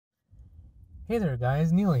Hey there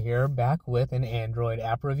guys, Neil here, back with an Android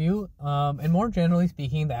app review. And more generally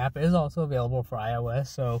speaking, the app is also available for iOS,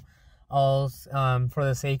 so I'll, for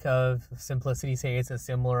the sake of simplicity, say it's a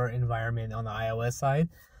similar environment on the iOS side.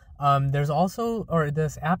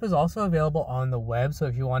 This app is also available on the web, so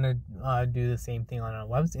if you want to do the same thing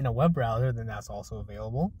on in a web browser, then that's also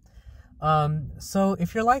available. So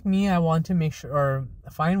if you're like me, I want to make sure or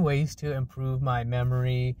find ways to improve my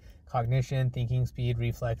memory, cognition, thinking speed,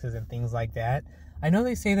 reflexes, and things like that. I know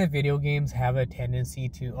they say that video games have a tendency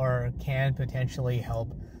to or can potentially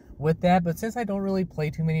help with that, but since I don't really play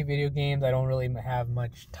too many video games, I don't really have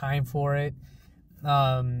much time for it,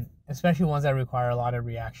 especially ones that require a lot of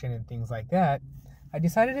reaction and things like that. I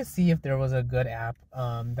decided to see if there was a good app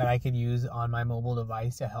that I could use on my mobile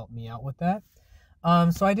device to help me out with that.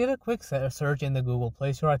 So I did a quick search in the Google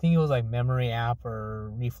Play Store. I think it was like Memory App or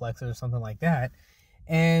Reflexes or something like that.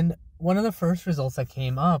 And one of the first results that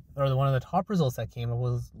came up, or one of the top results that came up,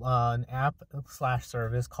 was an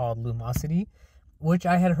app/service called Lumosity, which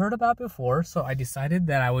I had heard about before. So I decided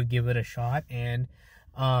that I would give it a shot and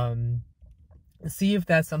see if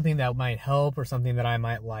that's something that might help or something that I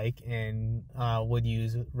might like and would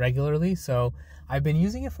use regularly. So I've been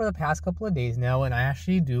using it for the past couple of days now, and I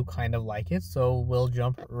actually do kind of like it. So we'll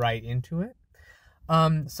jump right into it.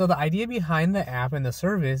 So the idea behind the app and the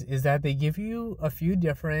service is that they give you a few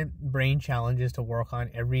different brain challenges to work on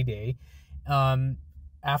every day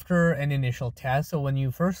after an initial test. So when you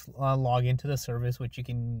first log into the service, which you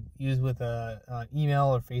can use with a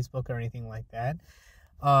email or Facebook or anything like that,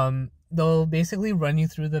 they'll basically run you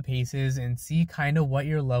through the paces and see kind of what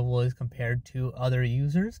your level is compared to other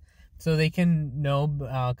users. So they can know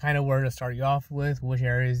kind of where to start you off with, which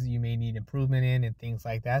areas you may need improvement in, and things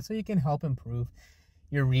like that. So you can help improve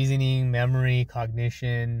your reasoning, memory,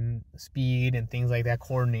 cognition, speed, and things like that,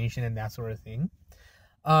 coordination, and that sort of thing.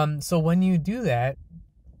 So when you do that,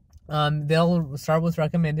 they'll start with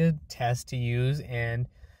recommended tests to use and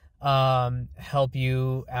help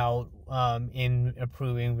you out in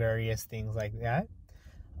improving various things like that.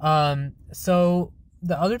 So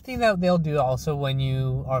the other thing that they'll do also when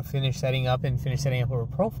you are finished setting up a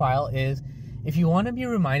profile is if you want to be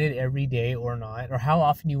reminded every day or not, or how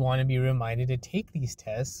often you want to be reminded to take these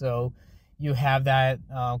tests, so you have that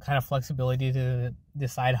kind of flexibility to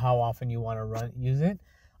decide how often you want to use it.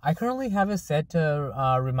 I currently have it set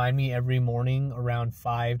to remind me every morning around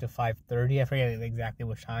 5 to 5:30. I forget exactly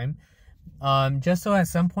which time. Just so at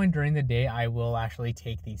some point during the day, I will actually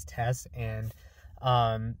take these tests and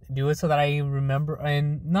do it so that I remember,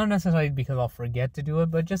 and not necessarily because I'll forget to do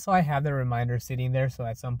it, but just so I have the reminder sitting there, so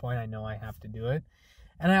at some point I know I have to do it.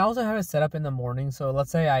 And I also have it set up in the morning. So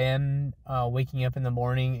let's say I am waking up in the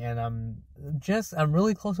morning and I'm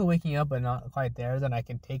really close to waking up but not quite there, then I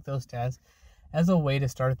can take those tests as a way to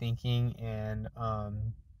start thinking and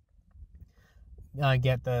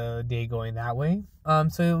get the day going that way.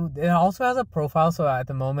 So it also has a profile. So at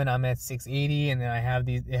the moment I'm at 680, and then I have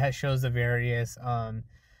these. Shows the various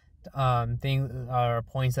things or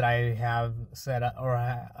points that I have set up or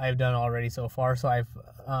I've done already so far. So I've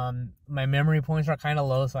my memory points are kind of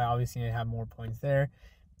low, so I obviously need to have more points there.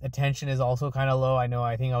 Attention is also kind of low.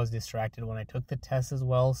 I think I was distracted when I took the test as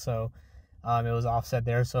well, so it was offset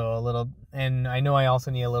there. So a little, and I know I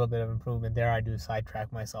also need a little bit of improvement there. I do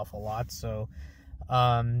sidetrack myself a lot, so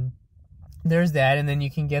there's that. And then you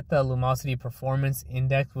can get the Lumosity Performance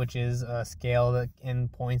Index, which is a scale that in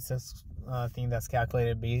points thing that's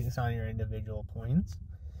calculated based on your individual points.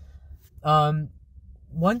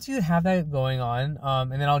 Once you have that going on,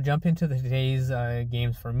 and then I'll jump into today's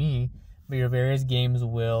games for me, but your various games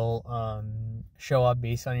will show up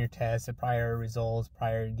based on your tests, the prior results,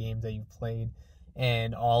 prior games that you've played,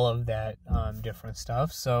 and all of that different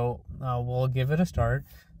stuff. So we'll give it a start.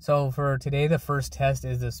 So for today, the first test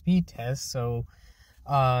is the speed test. So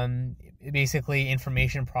basically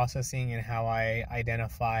information processing and how I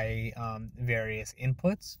identify various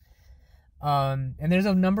inputs. And there's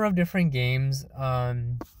a number of different games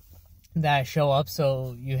that show up.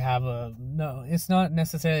 So you have it's not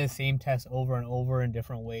necessarily the same test over and over in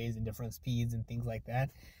different ways and different speeds and things like that.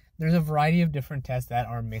 There's a variety of different tests that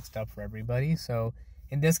are mixed up for everybody. So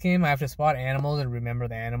in this game, I have to spot animals and remember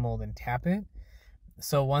the animal, then tap it.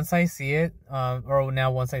 So once I see it,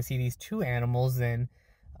 once I see these two animals, then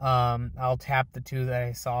I'll tap the two that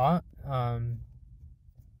I saw.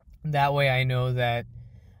 That way I know that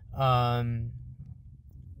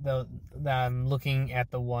that I'm looking at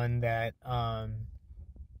the one that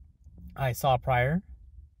I saw prior.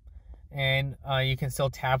 And you can still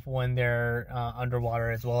tap when they're underwater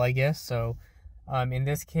as well, I guess. So In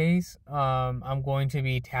this case, I'm going to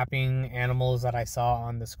be tapping animals that I saw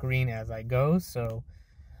on the screen as I go. So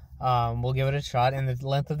we'll give it a shot. And the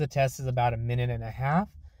length of the test is about 1.5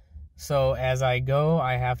 minutes. So as I go,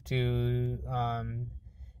 I have to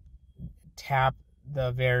tap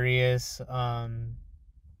the various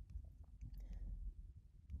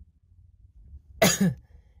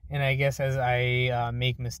and I guess as I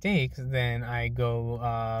make mistakes, then I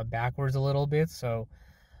go backwards a little bit. So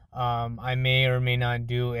I may or may not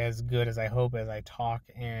do as good as I hope as I talk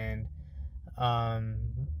and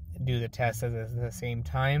do the test at the same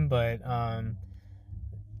time. But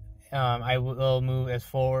I will move as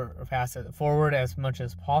forward as much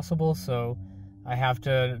as possible. So I have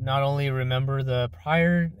to not only remember the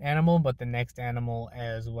prior animal, but the next animal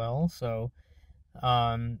as well. So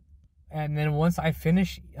and then once I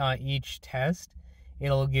finish each test,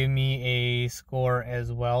 it'll give me a score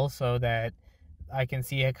as well, so that I can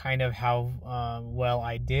see kind of how well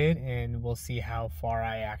I did, and we'll see how far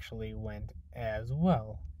I actually went as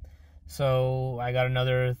well. So I got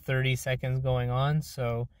another 30 seconds going on.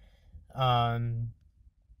 So and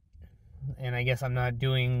I guess I'm not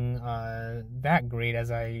doing that great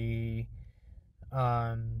as I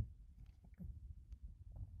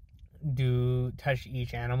do touch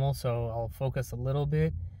each animal, so I'll focus a little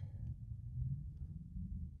bit.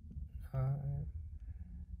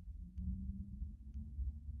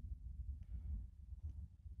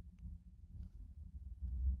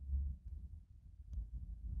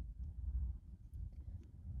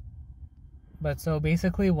 But so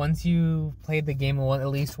basically, once you played the game at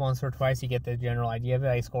least once or twice, you get the general idea of it.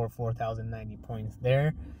 I scored 4,090 points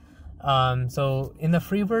there. So in the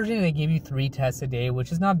free version, they give you 3 tests a day,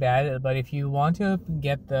 which is not bad. But if you want to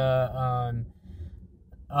get the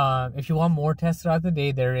if you want more tests throughout the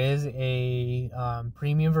day, there is a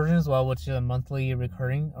premium version as well, which is a monthly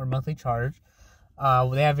recurring or monthly charge.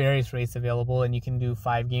 They have various rates available, and you can do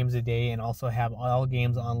 5 games a day and also have all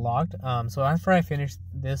games unlocked. So after I finish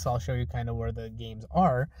this, I'll show you kind of where the games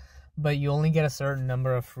are, but you only get a certain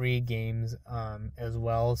number of free games as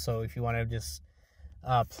well. So if you want to just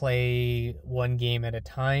play one game at a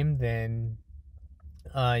time, then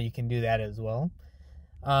you can do that as well.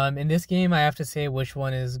 In this game, I have to say which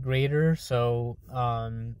one is greater. So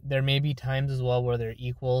there may be times as well where they're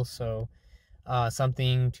equal. So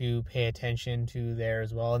something to pay attention to there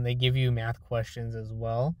as well. And they give you math questions as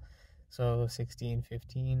well. So 16,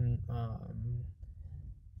 15.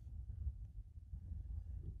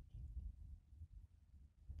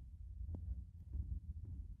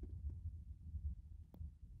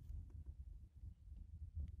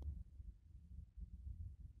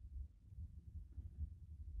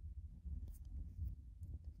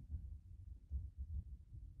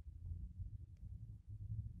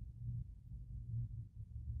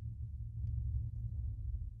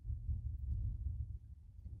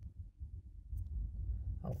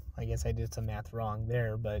 I guess I did some math wrong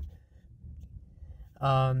there, but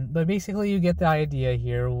basically you get the idea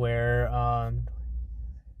here where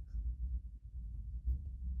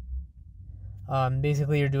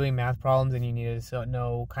basically you're doing math problems and you need to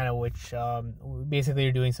know kind of which basically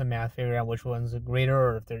you're doing some math, figuring out which one's greater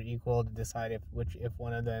or if they're equal, to decide if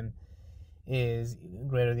one of them is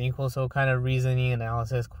greater than equal. So kind of reasoning,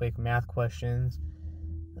 analysis, quick math questions.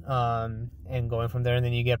 And going from there, and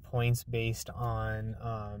then you get points based on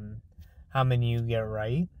how many you get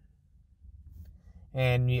right.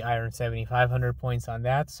 And I earned 7,500 points on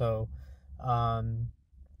that. So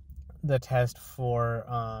the test for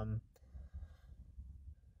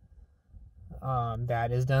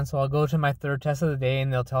that is done. So I'll go to my 3rd test of the day,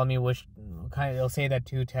 and they'll tell me which kind. They'll say that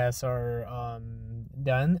 2 tests are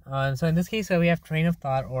done. So in this case, we have train of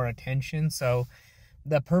thought or attention. So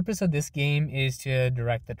the purpose of this game is to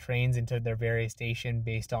direct the trains into their various station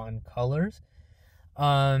based on colors.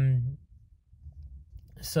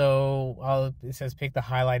 So it says pick the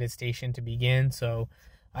highlighted station to begin. So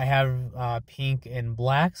I have pink and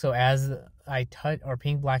black. So as I touch, or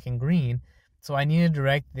pink, black, and green. So I need to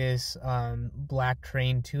direct this black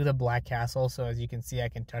train to the black castle. So as you can see, I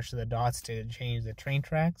can touch the dots to change the train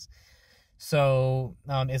tracks. So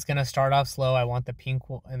it's going to start off slow. I want the pink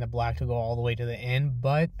and the black to go all the way to the end,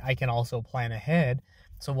 but I can also plan ahead.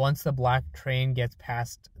 So once the black train gets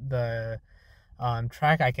past the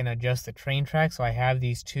track, I can adjust the train track. So I have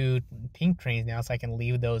these 2 pink trains now, so I can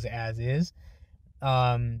leave those as is.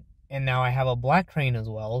 And now I have a black train as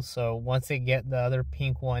well. So once the other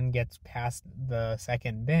pink one gets past the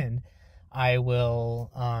second bend, I will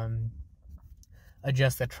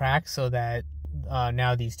adjust the track so that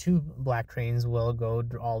now these 2 black trains will go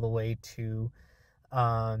all the way to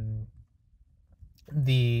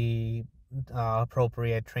the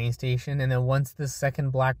appropriate train station. And then once the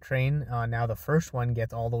second black train, now the first one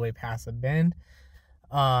gets all the way past the bend,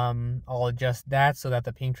 I'll adjust that so that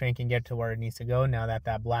the pink train can get to where it needs to go. Now that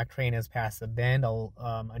that black train has passed the bend, I'll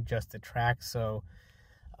adjust the track so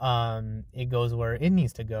it goes where it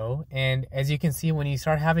needs to go. And as you can see, when you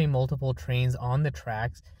start having multiple trains on the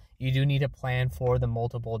tracks, you do need to plan for the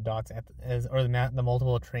multiple dots or the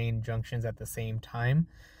multiple train junctions at the same time.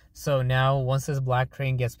 So now once this black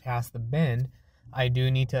train gets past the bend, I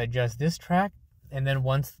do need to adjust this track. And then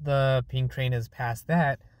once the pink train is past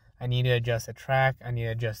that, I need to adjust the track. I need to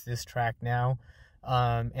adjust this track now.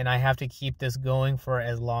 And I have to keep this going for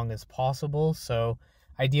as long as possible. So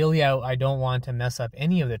ideally, I don't want to mess up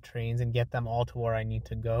any of the trains and get them all to where I need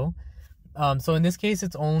to go. So in this case,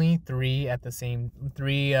 it's only three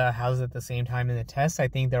houses at the same time in the test. I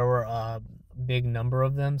think there were a big number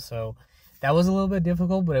of them, so that was a little bit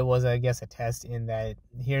difficult, but it was, I guess, a test in that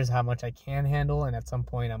here's how much I can handle, and at some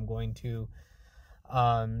point I'm going to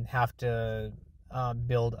have to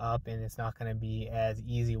build up, and it's not going to be as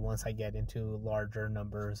easy once I get into larger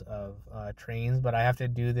numbers of trains, but I have to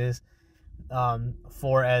do this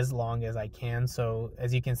for as long as I can. So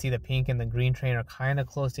as you can see, the pink and the green train are kind of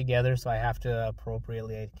close together, so I have to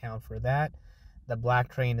appropriately account for that. The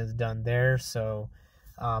black train is done there, so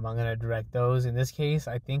I'm going to direct those. In this case,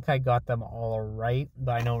 I think I got them all right,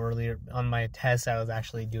 but I know earlier on my test I was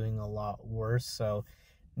actually doing a lot worse. So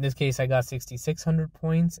in this case, I got 6,600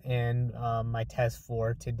 points, and my tests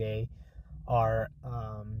for today are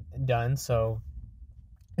done. So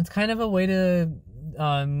it's kind of a way to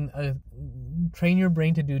train your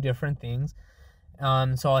brain to do different things.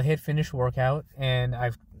 So I'll hit finish workout, and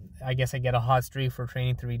I guess I get a hot streak for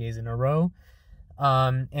training 3 days in a row.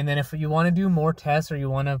 And then if you want to do more tests or you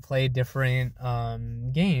want to play different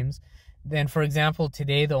games, then for example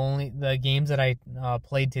today the games that I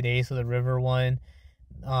played today, so the river one,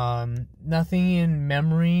 nothing in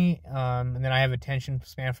memory, and then I have attention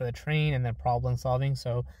span for the train, and then problem solving.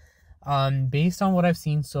 So based on what I've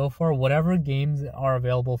seen so far, whatever games are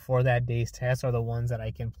available for that day's test are the ones that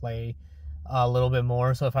I can play a little bit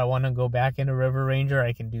more. So if I want to go back into River Ranger,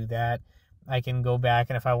 I can do that. I can go back,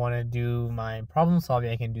 and if I want to do my problem solving,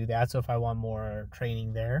 I can do that. So if I want more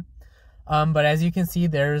training there. But as you can see,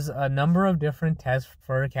 there's a number of different tests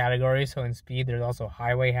per category. So in speed, there's also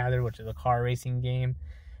Highway Hazard, which is a car racing game.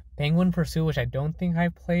 Penguin Pursuit, which I don't think I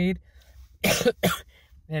played.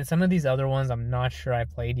 And some of these other ones I'm not sure I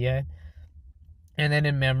played yet. And then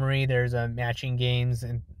in memory, there's matching games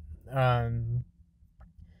and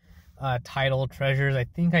Title Treasures. I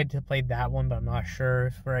think I played that one, but I'm not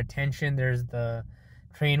sure. For attention, there's the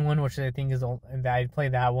train one, which I think is I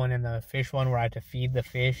played that one, and the fish one where I have to feed the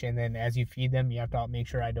fish, and then as you feed them, you have to make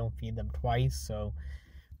sure I don't feed them twice. So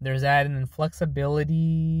there's that. And then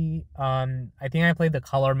flexibility, I think I played the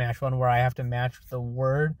color match one where I have to match the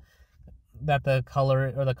word that the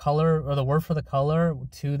word for the color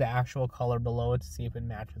to the actual color below it to see if it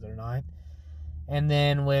matches or not. And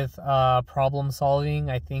then with problem solving,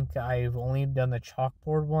 I think I've only done the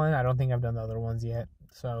chalkboard one. I don't think I've done the other ones yet.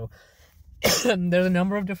 So there's a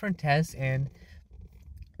number of different tests, and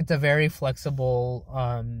it's a very flexible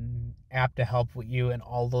app to help with you in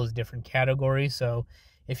all those different categories. So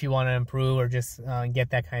if you want to improve or just get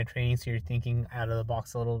that kind of training, so you're thinking out of the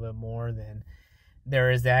box a little bit more, then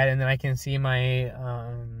there is that. And then I can see my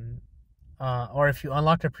or if you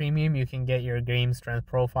unlock the premium, you can get your game strength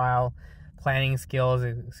profile, planning skills,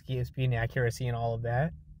 speed and accuracy, and all of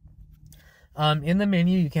that. In the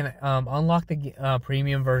menu, you can unlock the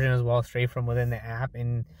premium version as well, straight from within the app,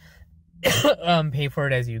 and pay for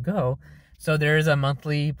it as you go. So there is a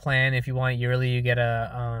monthly plan. If you want yearly, you get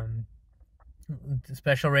a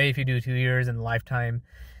special rate if you do 2 years, and lifetime.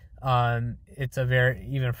 It's a very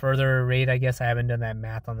even further rate, I guess. I haven't done that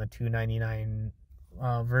math on the $2.99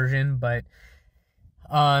 version, but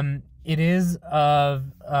it is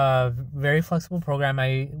a very flexible program.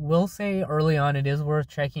 I will say early on it is worth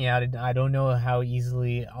checking out. I don't know how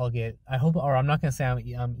easily I'm not going to say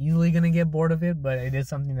I'm easily going to get bored of it, but it is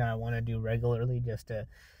something that I want to do regularly just to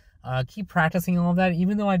keep practicing all of that.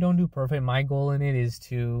 Even though I don't do perfect, my goal in it is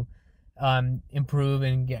to improve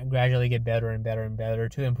and gradually get better and better and better,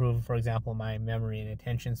 to improve, for example, my memory and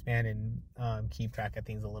attention span, and keep track of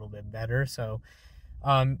things a little bit better. So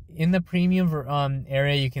in the premium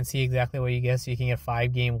area, you can see exactly what you get. So you can get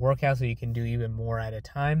 5-game workouts, so you can do even more at a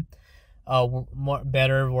time.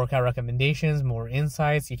 Better workout recommendations, more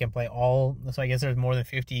insights. You can play all. So I guess there's more than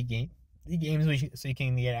 50 games, so you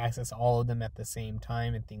can get access to all of them at the same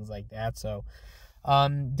time and things like that. So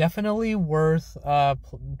Definitely worth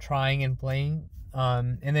trying and playing.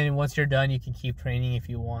 And then once you're done, you can keep training if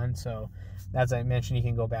you want. So, as I mentioned, you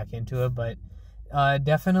can go back into it. But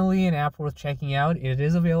definitely an app worth checking out. It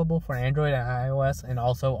is available for Android and iOS and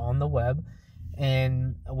also on the web.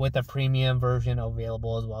 And with a premium version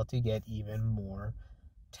available as well to get even more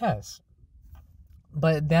tests.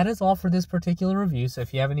 But that is all for this particular review. So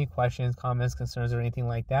if you have any questions, comments, concerns, or anything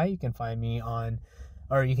like that, you can find me on,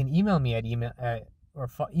 or you can email me at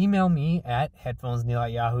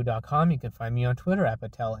headphonesneil@yahoo.com. You can find me on Twitter at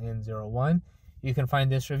PatelN01. You can find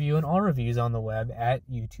this review and all reviews on the web at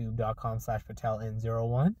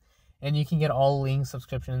youtube.com/PatelN01. And you can get all links,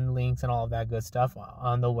 subscription links, and all of that good stuff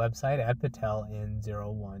on the website at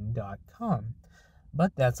PatelN01.com.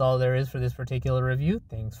 But that's all there is for this particular review.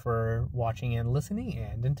 Thanks for watching and listening,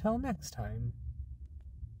 and until next time.